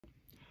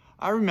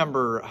I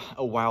remember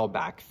a while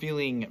back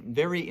feeling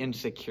very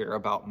insecure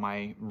about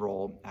my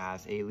role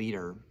as a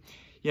leader.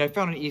 I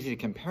found it easy to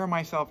compare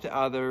myself to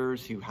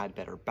others who had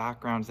better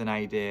backgrounds than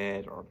I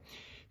did, or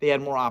they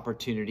had more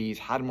opportunities,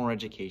 had more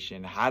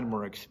education, had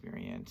more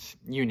experience,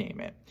 you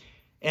name it.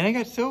 And I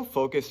got so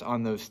focused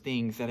on those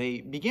things that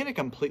I began to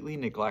completely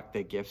neglect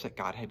the gifts that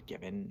God had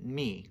given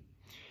me.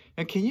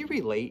 Now, can you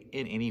relate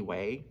in any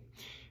way?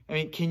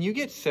 Can you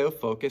get so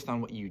focused on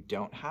what you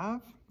don't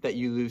have that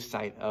you lose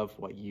sight of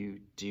what you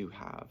do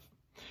have?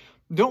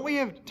 Don't we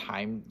have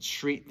time to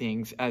treat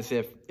things as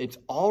if it's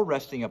all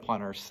resting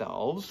upon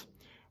ourselves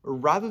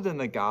rather than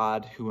the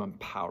God who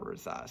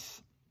empowers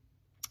us?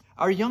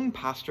 Our young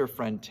pastor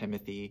friend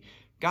Timothy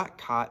got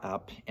caught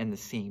up in the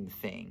same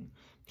thing.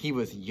 He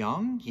was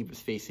young, he was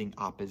facing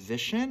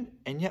opposition,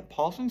 and yet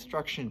Paul's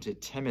instruction to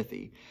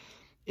Timothy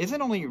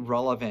wasn't only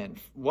relevant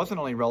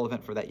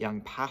for that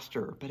young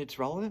pastor, but it's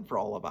relevant for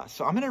all of us.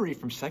 So I'm going to read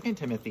from 2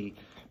 Timothy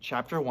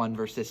chapter 1,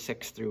 verses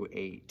 6 through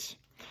 8.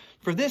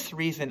 For this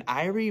reason,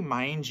 I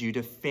remind you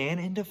to fan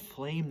into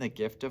flame the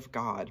gift of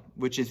God,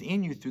 which is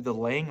in you through the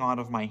laying on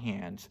of my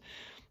hands.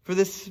 For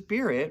the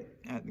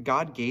Spirit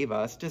God gave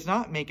us does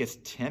not make us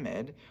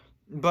timid,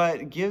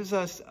 but gives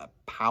us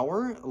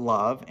power,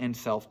 love, and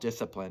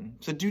self-discipline.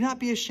 So do not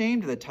be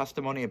ashamed of the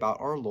testimony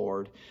about our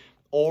Lord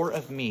or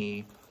of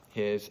me,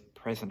 his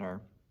prisoner.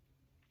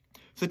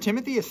 So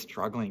Timothy is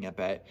struggling a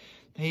bit.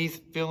 He's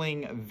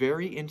feeling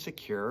very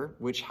insecure,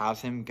 which has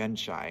him gun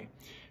shy.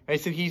 Right?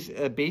 So he's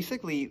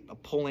basically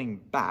pulling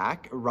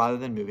back rather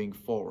than moving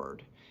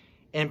forward.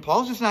 And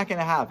Paul's just not going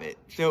to have it.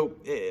 So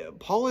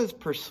Paul is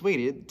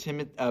persuaded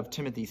of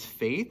Timothy's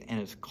faith and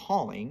his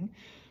calling.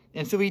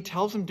 And so he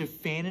tells him to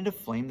fan into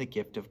flame the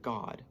gift of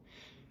God.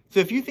 So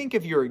if you think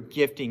of your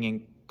gifting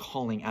and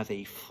calling as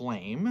a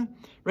flame,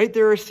 right,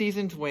 there are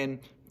seasons when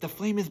the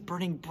flame is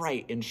burning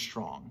bright and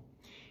strong.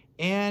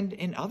 And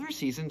in other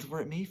seasons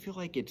where it may feel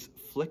like it's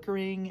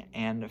flickering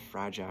and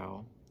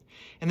fragile.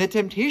 And the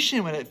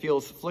temptation when it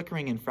feels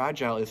flickering and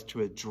fragile is to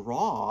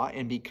withdraw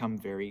and become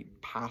very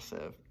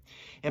passive.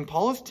 And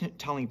Paul is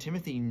telling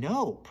Timothy,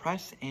 no,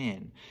 press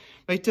in.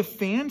 Right? To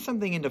fan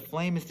something into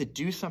flame is to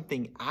do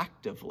something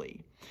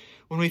actively.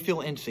 When we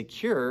feel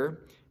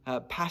insecure,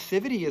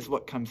 passivity is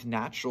what comes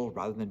natural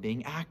rather than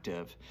being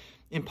active.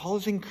 And Paul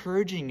is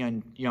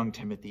encouraging young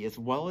Timothy, as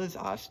well as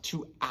us,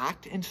 to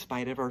act in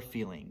spite of our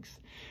feelings.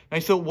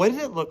 Right? So what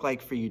does it look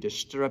like for you to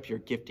stir up your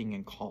gifting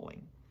and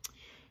calling?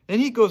 Then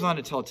he goes on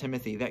to tell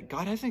Timothy that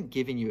God hasn't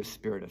given you a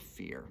spirit of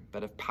fear,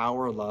 but of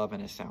power, love,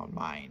 and a sound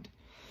mind.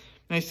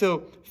 And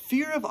so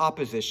fear of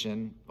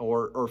opposition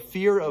or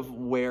fear of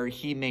where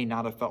he may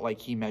not have felt like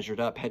he measured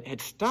up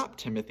had stopped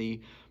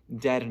Timothy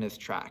dead in his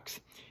tracks.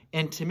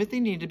 And Timothy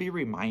needed to be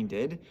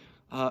reminded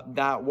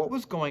that what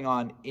was going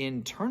on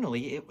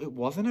internally, it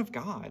wasn't of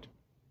God.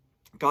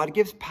 God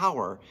gives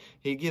power.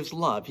 He gives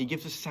love. He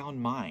gives a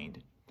sound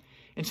mind.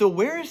 And so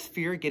where is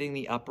fear getting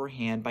the upper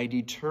hand by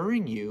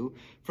deterring you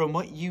from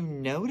what you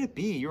know to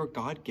be your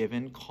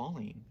God-given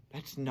calling?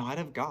 That's not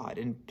of God.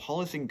 And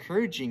Paul is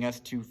encouraging us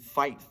to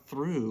fight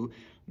through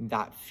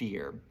that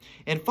fear.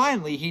 And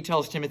finally, he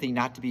tells Timothy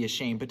not to be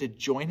ashamed, but to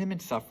join him in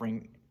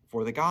suffering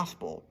for the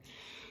gospel.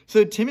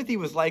 So Timothy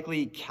was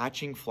likely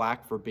catching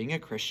flack for being a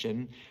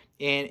Christian,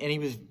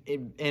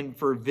 and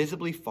for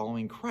visibly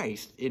following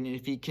Christ. And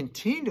if he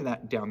continued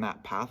down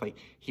that path, like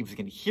he was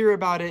going to hear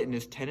about it, and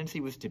his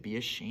tendency was to be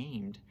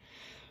ashamed.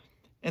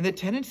 And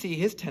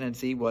his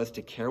tendency was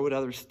to care what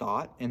others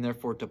thought, and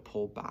therefore to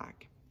pull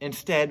back.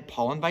 Instead,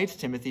 Paul invites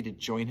Timothy to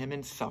join him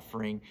in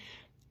suffering,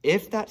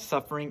 if that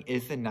suffering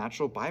is the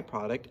natural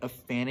byproduct of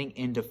fanning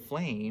into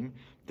flame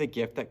the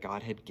gift that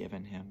God had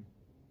given him.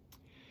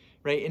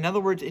 Right? In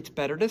other words, it's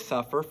better to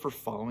suffer for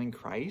following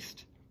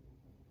Christ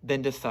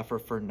than to suffer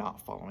for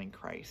not following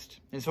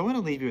Christ. And so I want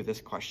to leave you with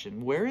this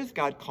question. Where is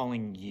God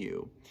calling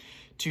you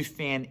to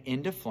fan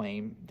into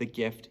flame the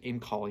gift and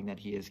calling that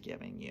he is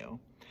giving you?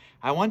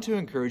 I want to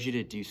encourage you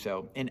to do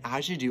so. And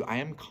as you do, I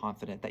am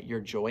confident that your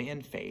joy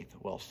and faith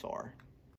will soar.